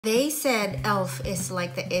They said e.l.f. is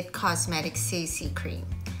like the It Cosmetics CC cream.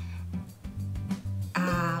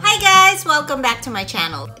 Hi guys, welcome back to my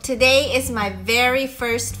channel. Today is my very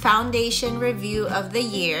first foundation review of the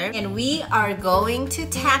year, and we are going to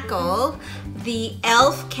tackle the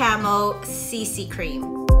e.l.f. Camo CC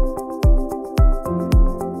cream.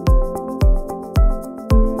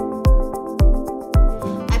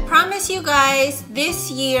 You guys, this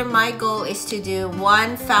year my goal is to do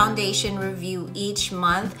one foundation review each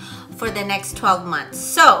month for the next 12 months.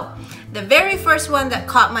 So the very first one that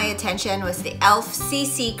caught my attention was the e.l.f.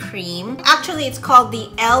 CC cream. Actually, it's called the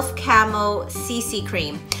e.l.f. Camo CC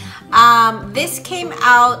cream. This came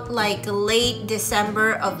out like late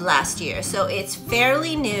December of last year, so it's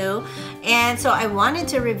fairly new, and so I wanted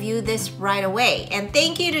to review this right away. And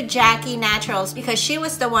thank you to Jackie Naturals, because she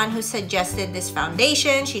was the one who suggested this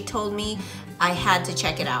foundation. She told me I had to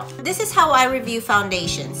check it out. This is how I review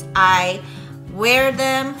foundations. I wear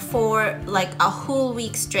them for like a whole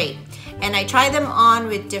week straight, and I try them on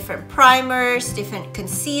with different primers, different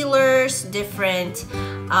concealers, different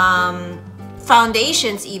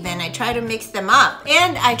foundations even. I try to mix them up,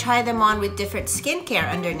 and I try them on with different skincare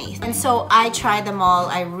underneath. And so I try them all.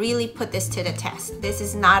 I really put this to the test. This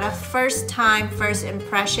is not a first time, first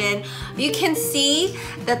impression. You can see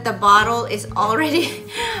that the bottle is already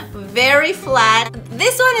very flat.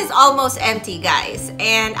 This one is almost empty, guys,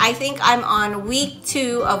 and I think I'm on week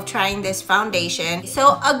 2 of trying this foundation.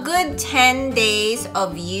 So a good 10 days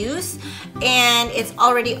of use, and it's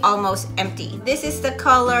already almost empty. This is the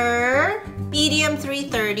color medium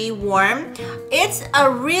 330 warm. It's a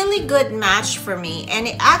really good match for me, and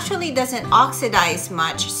it actually doesn't oxidize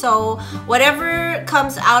much, so whatever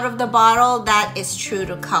comes out of the bottle, that is true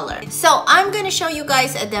to color. So I'm going to show you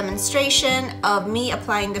guys a demonstration of me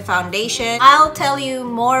applying the foundation. I'll tell you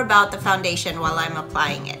more about the foundation while I'm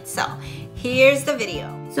applying it. So here's the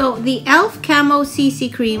video. So the e.l.f. Camo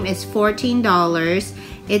CC cream is $14.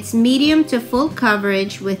 It's medium to full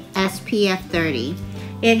coverage with SPF 30.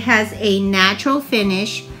 It has a natural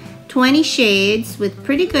finish, 20 shades with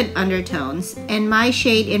pretty good undertones, and my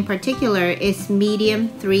shade in particular is medium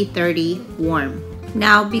 330 warm.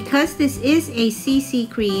 Now, because this is a CC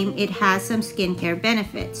cream, it has some skincare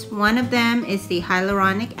benefits. One of them is the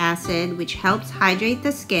hyaluronic acid, which helps hydrate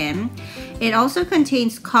the skin. It also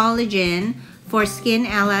contains collagen for skin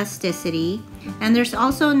elasticity, and there's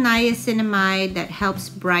also niacinamide that helps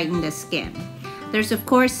brighten the skin. There's of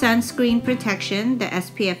course sunscreen protection, the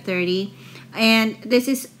SPF 30, and this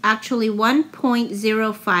is actually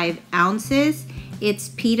 1.05 ounces. It's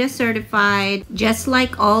PETA certified, just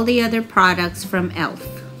like all the other products from e.l.f.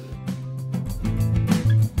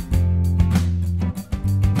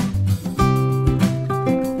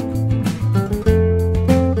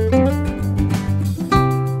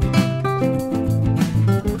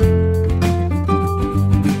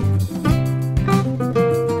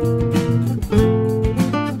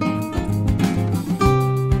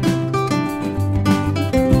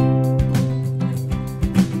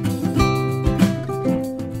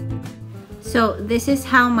 So this is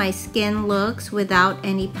how my skin looks without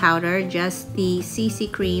any powder, just the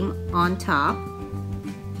CC cream on top.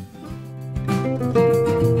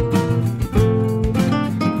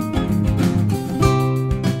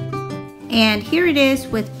 And here it is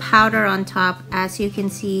with powder on top. As you can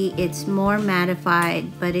see, it's more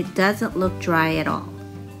mattified, but it doesn't look dry at all.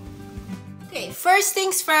 Okay, first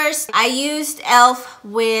things first, I used e.l.f.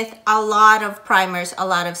 with a lot of primers, a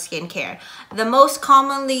lot of skincare. The most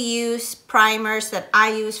commonly used primers that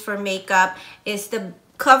I use for makeup is the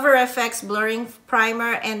Cover FX Blurring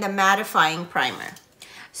Primer and the Mattifying Primer.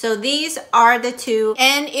 So these are the two,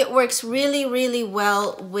 and it works really, really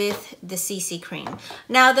well with the CC cream.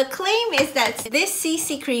 Now, the claim is that this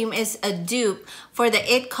CC cream is a dupe for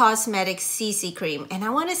the It Cosmetics CC cream. And I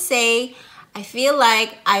want to say, I feel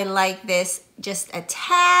like I like this just a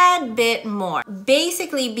tad bit more,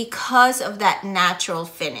 basically because of that natural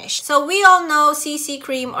finish. So we all know CC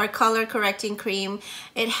cream or color correcting cream,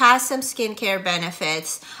 it has some skincare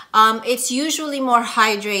benefits. It's usually more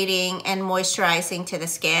hydrating and moisturizing to the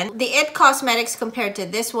skin. The It Cosmetics compared to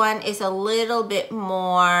this one is a little bit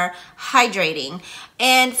more hydrating.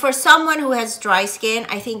 And for someone who has dry skin,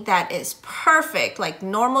 I think that is perfect, like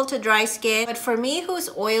normal to dry skin. But for me who's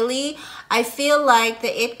oily, I feel like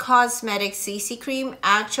the It Cosmetics CC cream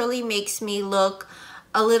actually makes me look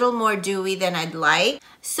a little more dewy than I'd like.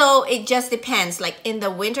 So it just depends. Like in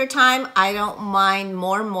the winter time, I don't mind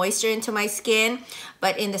more moisture into my skin,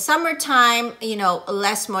 but in the summertime, you know,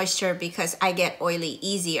 less moisture because I get oily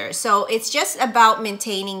easier. So it's just about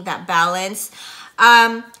maintaining that balance.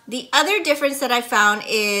 The other difference that I found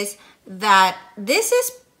is that this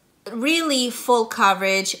is really full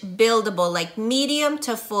coverage, buildable, like medium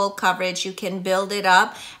to full coverage. You can build it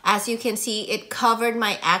up. As you can see, it covered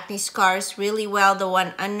my acne scars really well, the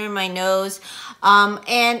one under my nose,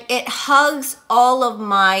 and it hugs all of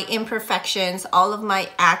my imperfections, all of my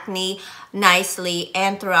acne nicely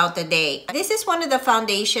and throughout the day. This is one of the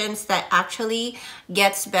foundations that actually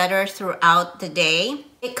gets better throughout the day.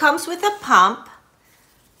 It comes with a pump,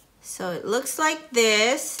 so it looks like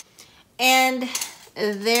this, and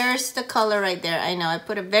there's the color right there. I know I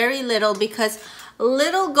put a very little because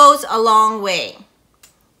little goes a long way.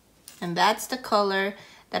 And that's the color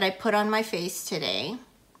that I put on my face today.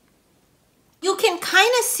 You can kind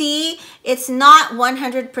of see it's not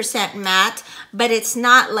 100% matte, but it's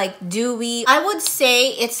not like dewy. I would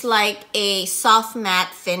say it's like a soft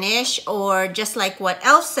matte finish, or just like what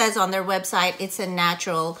E.l.f. says on their website, it's a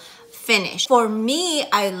natural finish. For me,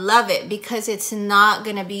 I love it because it's not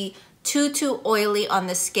gonna be too oily on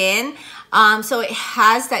the skin. So it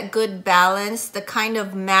has that good balance, the kind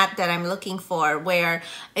of matte that I'm looking for, where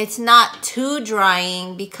it's not too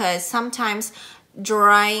drying, because sometimes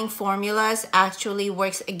drying formulas actually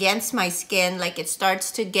works against my skin. Like it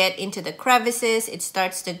starts to get into the crevices, it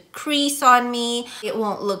starts to crease on me, it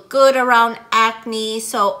won't look good around acne,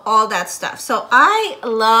 so all that stuff. So I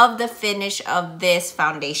love the finish of this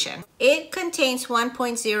foundation. It contains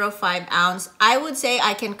 1.05 ounce. I would say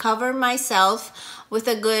I can cover myself with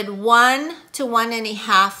a good 1 to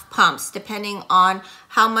 1.5 pumps, depending on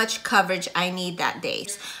how much coverage I need that day.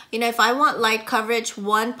 You know, if I want light coverage,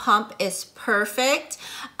 1 pump is perfect.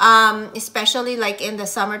 Especially like in the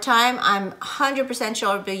summertime, I'm 100% sure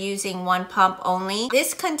I'll be using 1 pump only.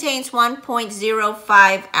 This contains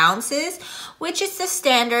 1.05 ounces, which is the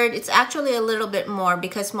standard. It's actually a little bit more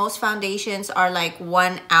because most foundations are like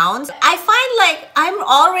 1 ounce. I find like I'm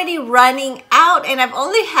already running out, and I've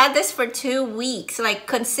only had this for 2 weeks, like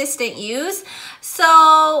consistent use. So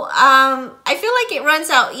I feel like it runs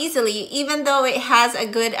out easily, even though it has a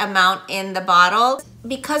good amount in the bottle.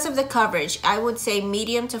 Because of the coverage, I would say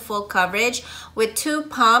medium to full coverage with 2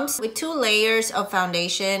 pumps, with 2 layers of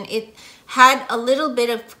foundation. It had a little bit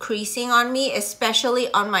of creasing on me,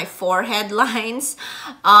 especially on my forehead lines,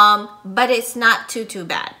 but it's not too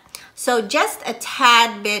bad. So just a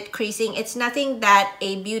tad bit creasing. It's nothing that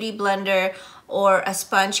a beauty blender or a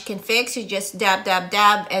sponge can fix. You just dab,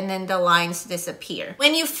 and then the lines disappear.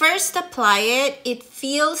 When you first apply it, it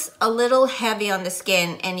feels a little heavy on the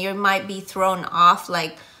skin, and you might be thrown off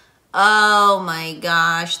like, oh my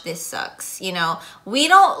gosh, this sucks. You know, we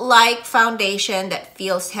don't like foundation that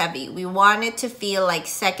feels heavy. We want it to feel like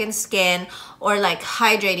second skin, or like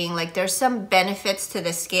hydrating, like there's some benefits to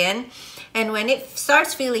the skin. And when it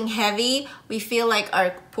starts feeling heavy, we feel like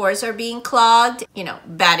our pores are being clogged. You know,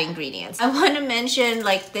 bad ingredients. I want to mention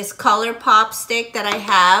like this Color Pop stick that I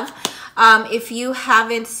have. If you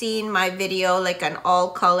haven't seen my video, like an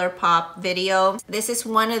all Color Pop video, this is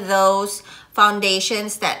one of those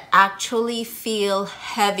foundations that actually feel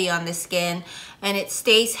heavy on the skin, and it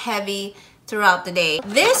stays heavy throughout the day.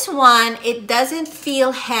 This one, it doesn't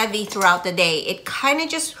feel heavy throughout the day. It kind of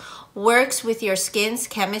just works with your skin's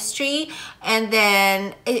chemistry, and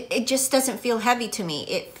then it just doesn't feel heavy to me.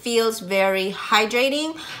 It feels very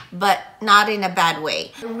hydrating, but not in a bad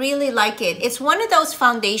way. I really like it. It's one of those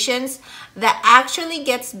foundations that actually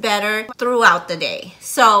gets better throughout the day.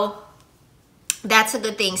 So that's a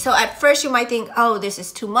good thing. So at first you might think, oh, this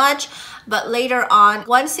is too much, but later on,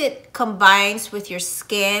 once it combines with your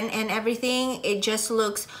skin and everything, it just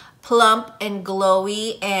looks plump and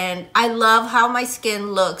glowy, and I love how my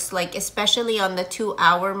skin looks, like especially on the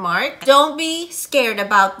 2-hour mark. Don't be scared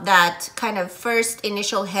about that kind of first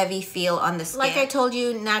initial heavy feel on the skin. Like I told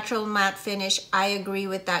you, natural matte finish, I agree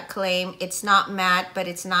with that claim. It's not matte, but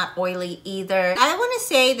it's not oily either. I want to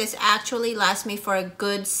say this actually lasts me for a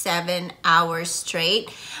good 7 hours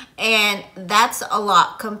straight, and that's a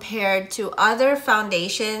lot compared to other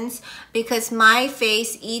foundations, because my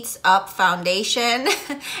face eats up foundation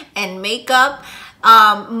and makeup.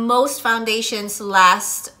 Most foundations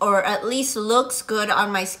last, or at least looks good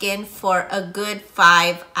on my skin for a good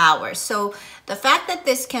 5 hours. So the fact that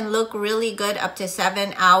this can look really good up to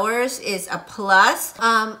 7 hours is a plus.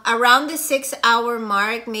 Around the 6-hour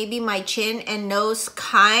mark, maybe my chin and nose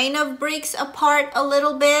kind of breaks apart a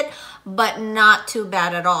little bit, but not too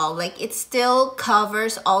bad at all. Like it still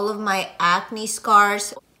covers all of my acne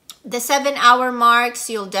scars. The 7-hour marks,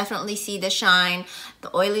 you'll definitely see the shine,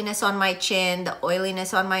 the oiliness on my chin, the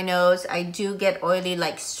oiliness on my nose. I do get oily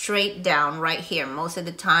like straight down right here most of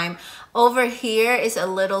the time. Over here is a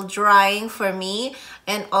little drying for me,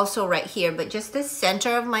 and also right here, but just the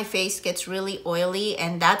center of my face gets really oily,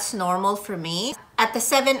 and that's normal for me. at the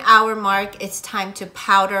 7-hour mark, it's time to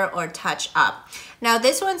powder or touch up. Now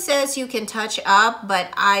this one says you can touch up,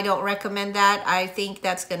 but I don't recommend that. I think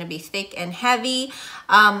that's gonna be thick and heavy.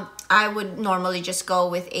 I would normally just go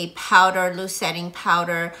with a powder, loose setting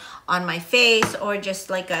powder on my face, or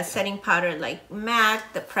just like a setting powder like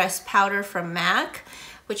MAC, the pressed powder from MAC,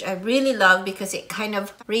 which I really love because it kind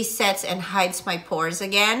of resets and hides my pores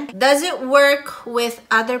again. Does it work with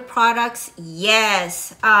other products?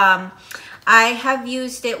 Yes. I have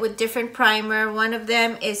used it with different primer. One of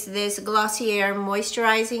them is this Glossier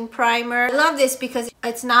Moisturizing Primer. I love this because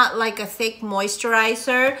it's not like a thick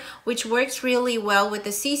moisturizer, which works really well with the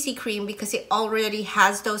CC cream because it already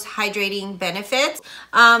has those hydrating benefits.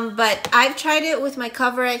 But I've tried it with my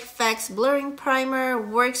Cover FX Blurring Primer.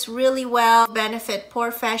 Works really well. Benefit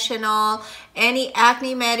Professional. Any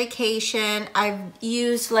acne medication. I've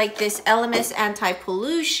used like this LMS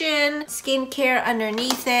Anti-Pollution Skincare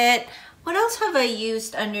underneath it. What else have I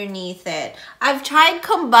used underneath it? I've tried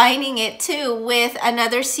combining it too with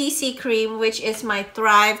another CC cream, which is my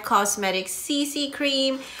Thrive Cosmetics CC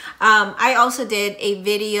cream. I also did a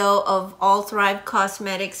video of all Thrive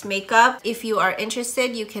Cosmetics makeup. If you are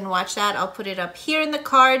interested, you can watch that. I'll put it up here in the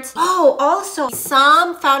cards. Oh, also,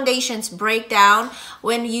 some foundations break down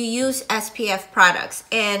when you use SPF products,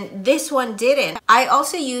 and this one didn't. I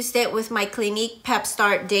also used it with my Clinique Pep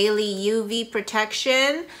Start Daily UV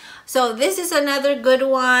Protection. So this is another good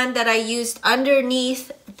one that I used underneath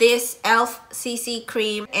this e.l.f. CC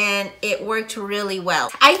cream, and it worked really well.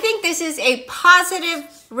 I think this is a positive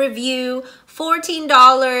review.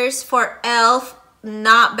 $14 for e.l.f.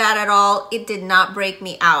 Not bad at all. It did not break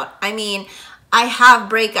me out. I mean, I have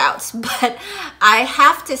breakouts, but I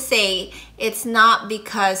have to say it's not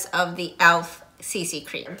because of the e.l.f. CC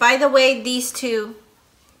cream. By the way, these two,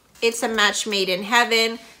 it's a match made in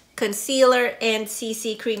heaven. Concealer and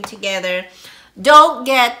CC cream together. Don't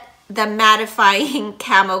get the mattifying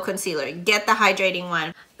Camo concealer. Get the hydrating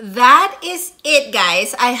one. That is it,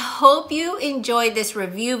 guys. I hope you enjoyed this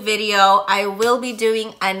review video. I will be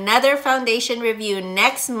doing another foundation review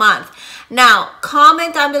next month. Now,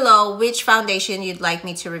 comment down below which foundation you'd like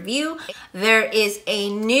me to review. There is a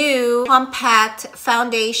new compact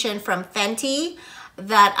foundation from Fenty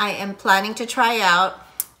that I am planning to try out,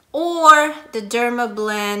 or the Derma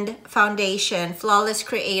Blend foundation, Flawless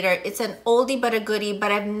Creator. It's an oldie but a goodie,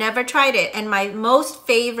 but I've never tried it. And my most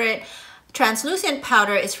favorite translucent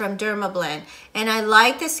powder is from Derma Blend. And I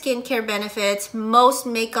like the skincare benefits. Most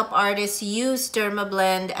makeup artists use Derma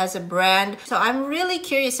Blend as a brand. So I'm really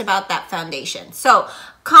curious about that foundation. So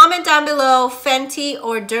comment down below, Fenty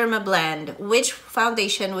or Derma Blend. Which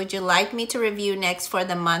foundation would you like me to review next for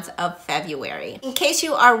the month of February? In case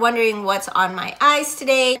you are wondering what's on my eyes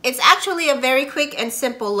today, it's actually a very quick and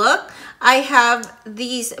simple look. I have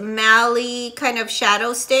these Mally kind of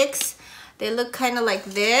shadow sticks. They look kind of like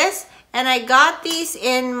this. And I got these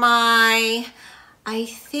in my, I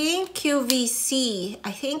think QVC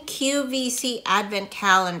advent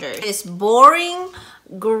calendar. This boring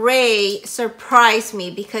gray surprised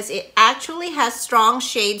me because it actually has strong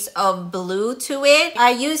shades of blue to it. I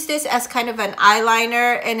used this as kind of an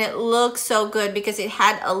eyeliner, and it looks so good because it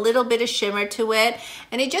had a little bit of shimmer to it,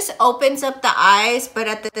 and it just opens up the eyes, but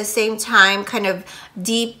at the same time kind of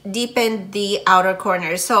deepen the outer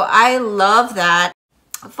corners. So I love that.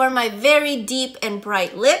 For my very deep and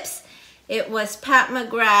bright lips, it was Pat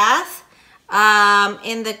McGrath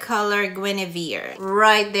in the color Guinevere.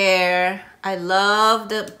 Right there. I love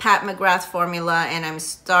the Pat McGrath formula, and I'm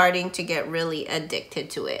starting to get really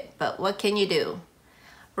addicted to it. But what can you do?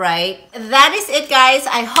 Right? That is it, guys.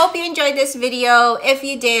 I hope you enjoyed this video. If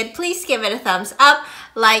you did, please give it a thumbs up,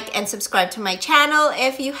 like, and subscribe to my channel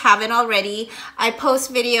if you haven't already. I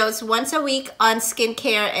post videos once a week on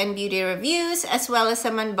skincare and beauty reviews, as well as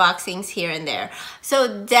some unboxings here and there.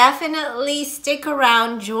 So definitely stick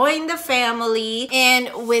around, join the family.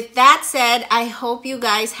 And with that said, I hope you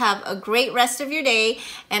guys have a great rest of your day,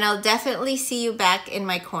 and I'll definitely see you back in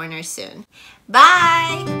my corner soon.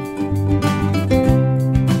 Bye!